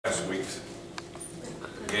Last week's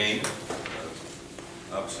game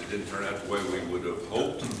obviously didn't turn out the way we would have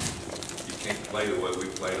hoped. You can't play the way we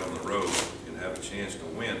played on the road and have a chance to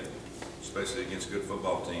win, especially against good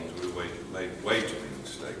football teams. We made way too many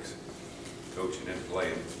mistakes, coaching and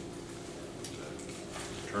playing.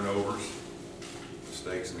 Turnovers,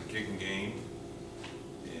 mistakes in the kicking game,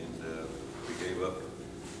 and we gave up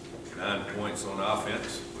 9 points on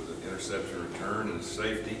offense with an interception return and a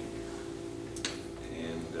safety,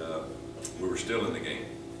 and we were still in the game.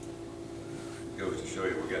 It goes to show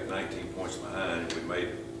you we got 19 points behind. We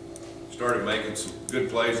started making some good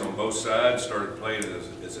plays on both sides, started playing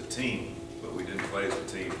as a team, but we didn't play as a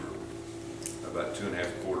team for about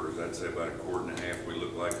 2.5 quarters. I'd say about a quarter and a half we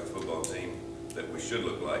looked like a football team that we should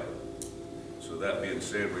look like. So that being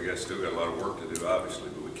said, we still got a lot of work to do, obviously,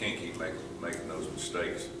 but we can't keep making those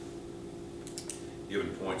mistakes. Giving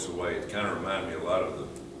points away, it kind of reminded me a lot of the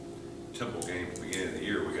Temple game at the beginning of the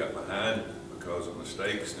year. We got behind because of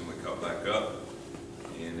mistakes, then we caught back up,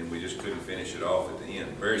 and then we just couldn't finish it off at the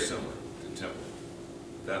end. Very similar to Temple.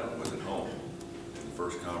 That one was at home in the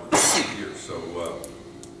first conference of the year. So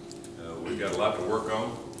we've got a lot to work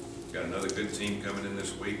on. Got another good team coming in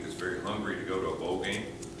this week that's very hungry to go to a bowl game,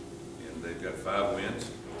 and they've got 5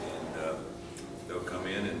 wins, and they'll come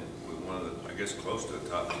in and with one of the, I guess, close to a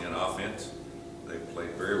top 10 offense. They've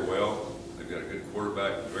played very well. They've got a good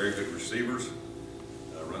quarterback, very good receivers,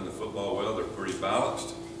 run the football well. They're pretty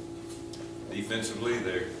balanced. Defensively,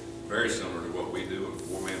 they're very similar to what we do, a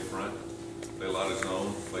 4-man front. Play a lot of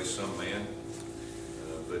zone, play some man.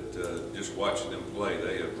 But just watching them play,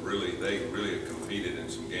 they really have competed in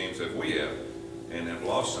some games that we have, and have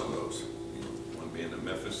lost some of those. You know, one being the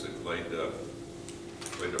Memphis that played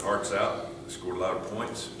their hearts out, scored a lot of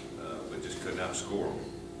points, but just couldn't outscore them.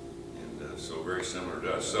 And so very similar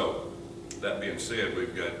to us. So that being said,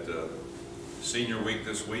 we've got senior week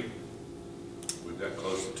this week. We've got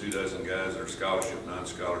close to 2 dozen guys that are scholarship,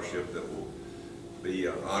 non-scholarship, that will be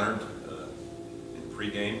honored in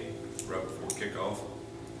pregame right before kickoff,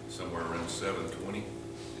 somewhere around 7:20,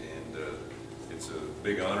 and it's a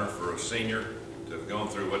big honor for a senior to have gone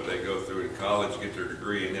through what they go through in college, get their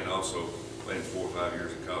degree, and then also playing 4 or 5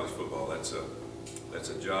 years of college football. That's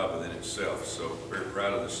a job within itself. So very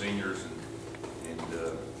proud of the seniors, and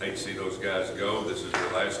hate to see those guys go. This is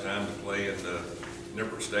their last time to play in the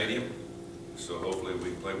Nippert Stadium, so hopefully we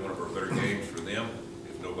play one of our better games for them,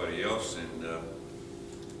 if nobody else, and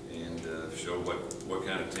show what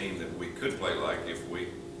kind of team that we could play like if we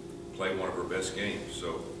play one of our best games.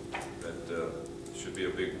 So that should be a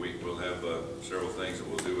big week. We'll have several things that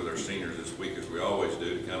we'll do with our seniors this week, as we always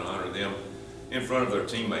do, to kind of honor them in front of their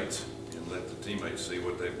teammates and let the teammates see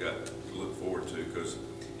what they've got to look forward to, because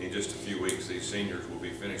in just a few weeks these seniors will be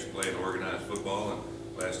finished playing organized football,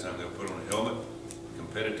 and last time they'll put on a helmet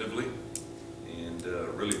competitively and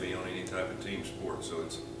really be on any type of team sport. So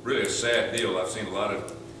it's really a sad deal. I've seen a lot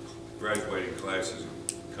of graduating classes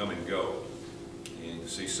come and go, and to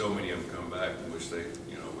see so many of them come back and wish they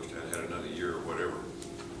had another year or whatever.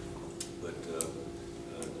 But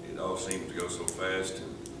it all seems to go so fast,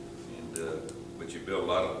 but you build a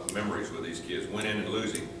lot of memories with these kids, winning and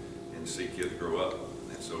losing, and see kids grow up.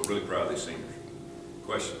 And so really proud of these seniors.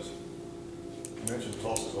 Questions? You mentioned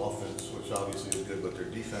Tulsa's offense, which obviously is good, but their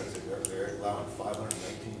defense, they're allowing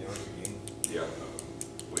 519 yards a game. Yeah,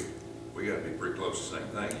 we got to be pretty close to the same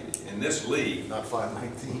thing. In this league, not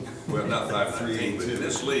 519. Well, not 519, but in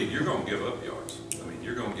this league, you're going to give up yards. I mean,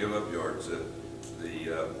 you're going to give up yards.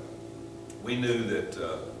 We knew that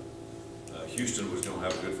Houston was going to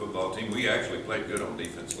have a good football team. We actually played good on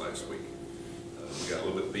defense last week. We got a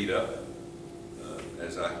little bit beat up,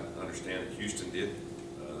 as I understand it. Houston did.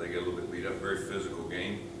 They got a little bit beat up. Very physical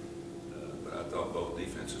game, but I thought both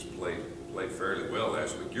defenses played fairly well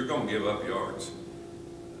last week. You're going to give up yards.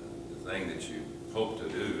 The thing that you hope to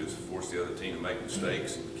do is force the other team to make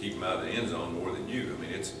mistakes and keep them out of the end zone more than you. I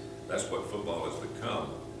mean, that's what football has become.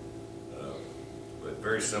 But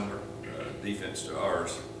very similar defense to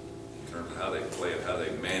ours in terms of how they play it, how they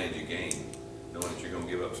manage a game. Knowing that you're going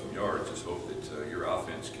to give up some yards, just hope that your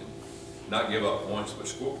offense can not give up points but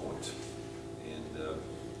score points. And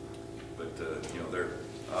they're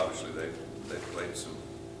obviously they've played some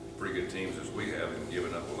pretty good teams as we have, and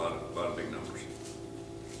given up a lot of big numbers.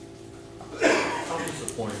 How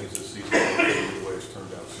disappointing is this season, the way it's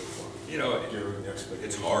turned out so far? You know,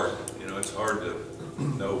 it's hard. You know, it's hard to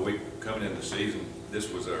know. Coming into the season,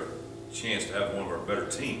 this was our chance to have one of our better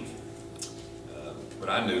teams. But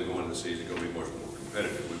I knew going into the season going to be much more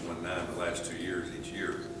competitive. We won 9 the last 2 years each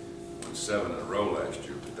year. Won 7 in a row last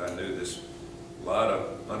year. But I knew a lot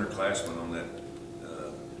of underclassmen on that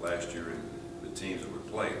last year in the teams that were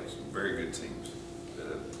playing.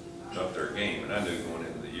 mean, I knew going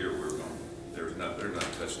into the year there's not a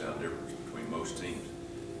touchdown difference between most teams.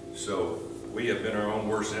 So we have been our own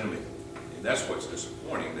worst enemy, and that's what's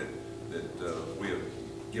disappointing, that we have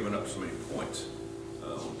given up so many points.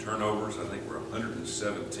 On turnovers, I think we're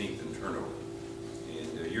 117th in turnover.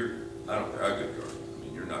 And I don't care how good you are. I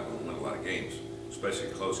mean, you're not going to win a lot of games, especially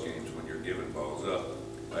close games when you're giving balls up.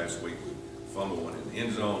 Last week we fumbled one in the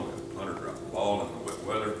end zone, a punter dropped the ball in the wet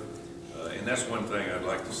weather. And that's one thing I'd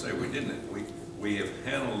like to say. We have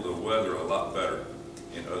handled the weather a lot better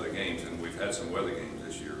in other games, and we've had some weather games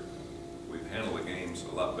this year. We've handled the games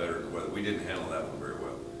a lot better than the weather. We didn't handle that one very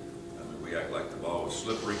well. I mean, we act like the ball was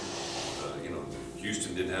slippery.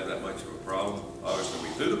 Houston didn't have that much of a problem. Obviously,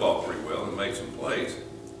 we threw the ball pretty well and made some plays,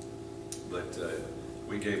 but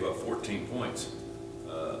we gave up 14 points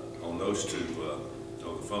on those two, the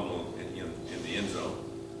fumble in the end zone,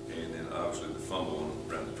 and then obviously the fumble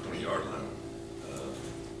around the 20-yard line.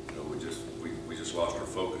 We just lost our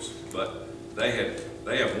focus. But they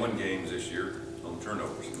have won games this year on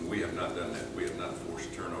turnovers, and we have not done that. We have not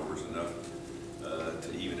forced turnovers enough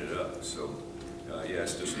to even it up. So. Yeah,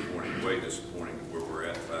 it's disappointing, way disappointing where we're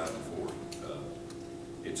at 5-4.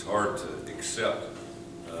 It's hard to accept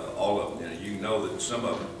all of them. You know that some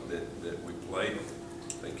of them that we played,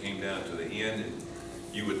 they came down to the end, and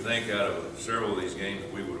you would think out of several of these games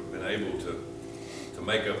we would have been able to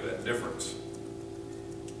make up that difference.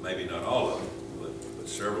 Maybe not all of them, but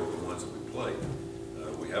several of the ones that we played.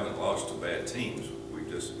 We haven't lost to bad teams.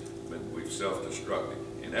 We've self-destructed,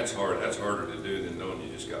 and that's hard. That's harder to do than knowing you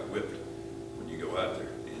just got whipped. Go out there,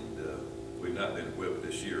 and we've not been whipped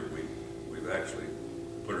this year. We've actually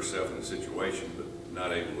put ourselves in a situation, but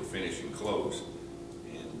not able to finish and close.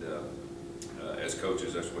 And as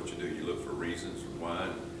coaches, that's what you do. You look for reasons why,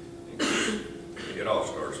 and it all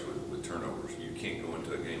starts with turnovers. You can't go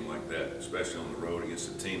into a game like that, especially on the road against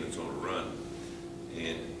a team that's on a run,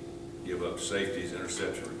 and give up safeties,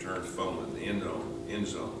 interception returns, fumble in the end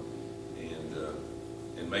zone,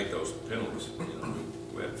 and make those penalties.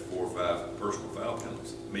 We had 4 or 5 personal foul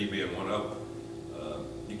penalties, me being one of them.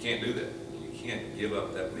 You can't do that. You can't give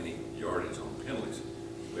up that many yardage on penalties.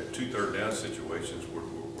 We had 2 third-down situations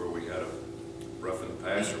where we had a roughing the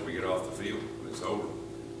passer, we get off the field, and it's over.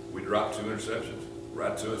 We dropped 2 interceptions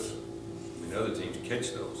right to us. I mean, other teams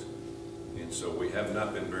catch those. And so we have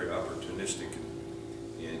not been very opportunistic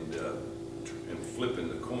in flipping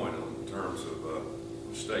the coin in terms of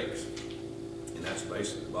mistakes. And that's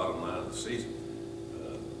basically the bottom line of the season.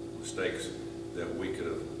 Mistakes that we could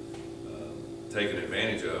have taken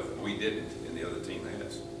advantage of, we didn't, and the other team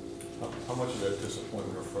has. How much of that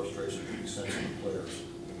disappointment or frustration do you sense in the players?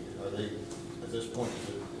 Are they, at this point, is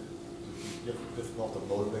it difficult to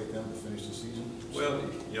motivate them to finish the season? Well,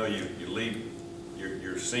 you leave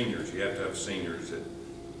your seniors. You have to have seniors that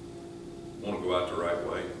want to go out the right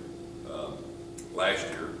way. Last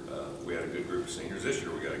year, we had a good group of seniors. This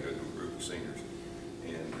year, we got a good group of seniors.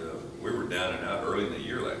 And we were down and out early in the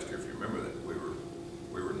year last year, if you remember that.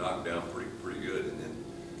 We were knocked down pretty good, and then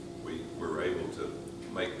we were able to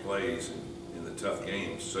make plays in the tough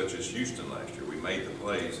games, such as Houston last year. We made the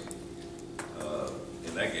plays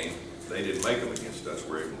in that game. They didn't make them against us.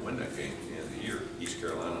 We were able to win that game at the end of the year. East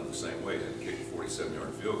Carolina the same way. They kicked a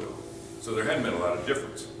 47-yard field goal. So there hadn't been a lot of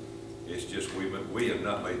difference. It's just we have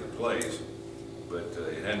not made the plays, but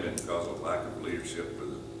it hadn't been because of lack of leadership for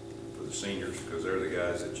the seniors, because they're the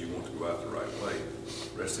guys that you want to go out the right way.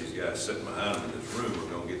 The rest of these guys sitting behind them in this room are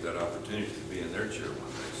going to get that opportunity to be in their chair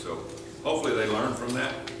one day. So hopefully they learn from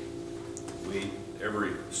that.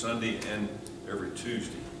 Every Sunday and every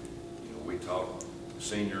Tuesday, we talk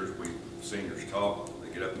seniors. Seniors talk.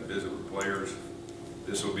 They get up and visit with players.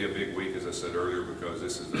 This will be a big week, as I said earlier, because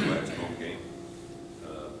this is their last home game.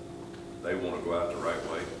 They want to go out the right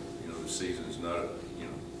way. The season is not a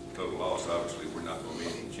total loss. Obviously, we're not going to be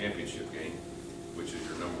in the championship game, which is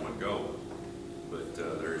your #1 goal. But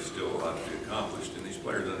there is still a lot to be accomplished, and these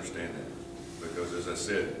players understand that. Because, as I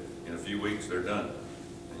said, in a few weeks they're done,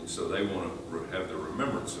 and so they want to have the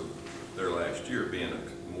remembrance of their last year being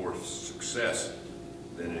a more success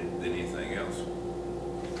than anything else.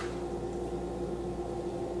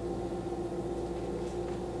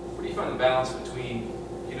 What do you find the balance between?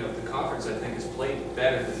 The conference, I think, has played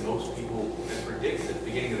better than most people had predicted at the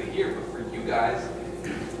beginning of the year. But for you guys,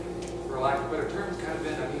 for lack of better terms, kind of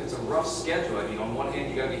been, it's a rough schedule. On one hand,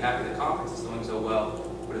 you got to be happy the conference is doing so well,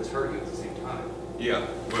 but it's hurt you at the same time. Yeah,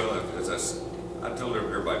 well, as I told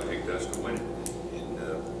everybody picked us to win it. And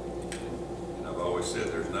I've always said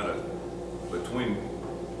there's not between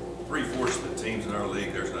 3/4 of the teams in our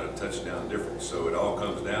league, there's not a touchdown difference. So it all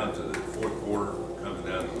comes down to the fourth quarter, comes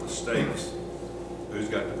down to mistakes. Who's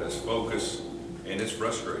got the best focus, And it's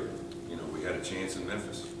frustrating. You know, we had a chance in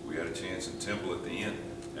Memphis. We had a chance in Temple at the end.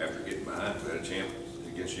 After getting behind, we had a chance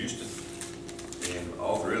against Houston. And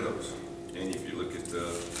all three of those. And if you look at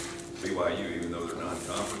BYU, even though they're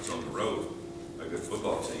non-conference on the road, a good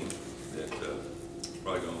football team that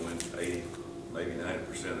probably going to win 80, maybe 90%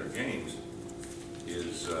 of their games,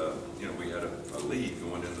 is, you know, we had a lead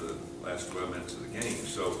going into the last 12 minutes of the game.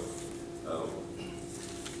 So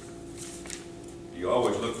you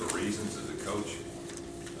always look for reasons as a coach.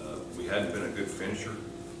 We hadn't been a good finisher.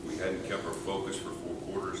 We hadn't kept our focus for 4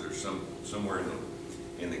 quarters. There's somewhere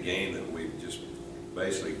in the game that we've just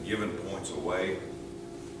basically given points away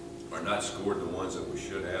or not scored the ones that we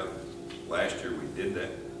should have. Last year we did that.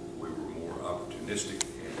 We were more opportunistic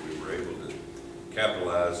and we were able to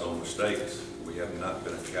capitalize on mistakes. We have not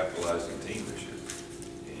been a capitalizing team this year.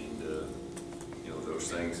 And, you know, those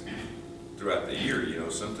things throughout the year, you know,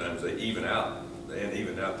 sometimes they even out. They hadn't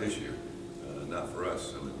evened out this year. Not for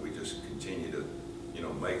us. I mean, we just continue to, you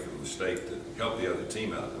know, make the mistake to help the other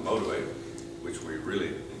team out, to motivate them, which we really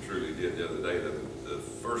and truly did the other day. The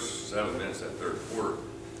first 7 minutes, that third quarter,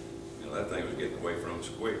 you know, that thing was getting away from us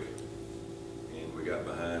quick. And we got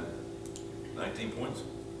behind 19 points.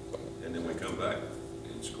 And then we come back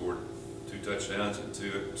and scored 2 touchdowns and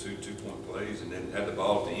two two-point plays, and then had the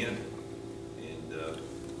ball at the end. And,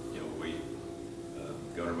 you know,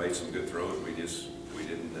 Gunner made some good throws. We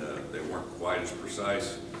didn't, they weren't quite as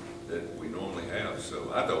precise that we normally have.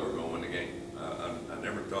 So I thought we were going to win the game. I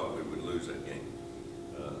never thought we would lose that game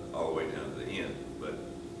all the way down to the end. But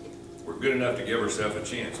we're good enough to give ourselves a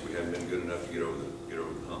chance. We haven't been good enough to get over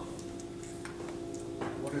the hump.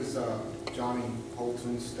 What is Johnny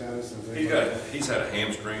Holton's status? He's had a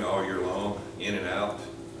hamstring all year long, in and out.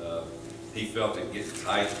 He felt it get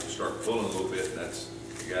tight, start pulling a little bit, and that's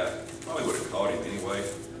the guy probably would have caught him anyway.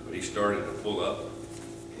 But he started to pull up,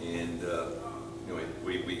 and you know,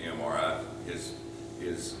 we MRI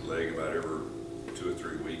his leg about every 2 or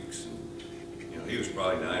 3 weeks. And, you know, he was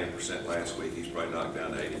probably 90% last week. He's probably knocked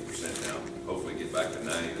down to 80% now. Hopefully get back to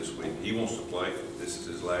 90 this week. He wants to play. This is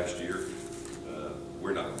his last year.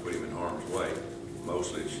 We're not going to put him in harm's way.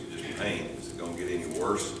 Mostly it's just pain. Is it going to get any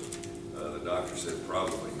worse? The doctor said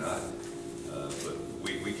probably not. But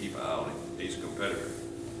we keep an eye on him. He's a competitor.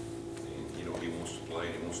 And, you know, he wants to play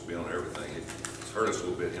and he wants to be on everything. It's hurt us a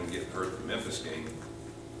little bit, him getting hurt in the Memphis game.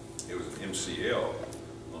 It was an MCL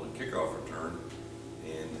on a kickoff return.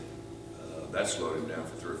 And that slowed him down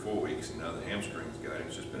for 3 or 4 weeks. And now the hamstring's got him.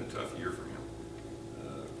 It's just been a tough year for him.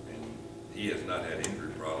 And he has not had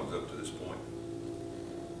injury problems up to this point.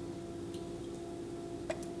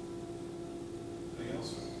 Anything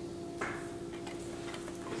else?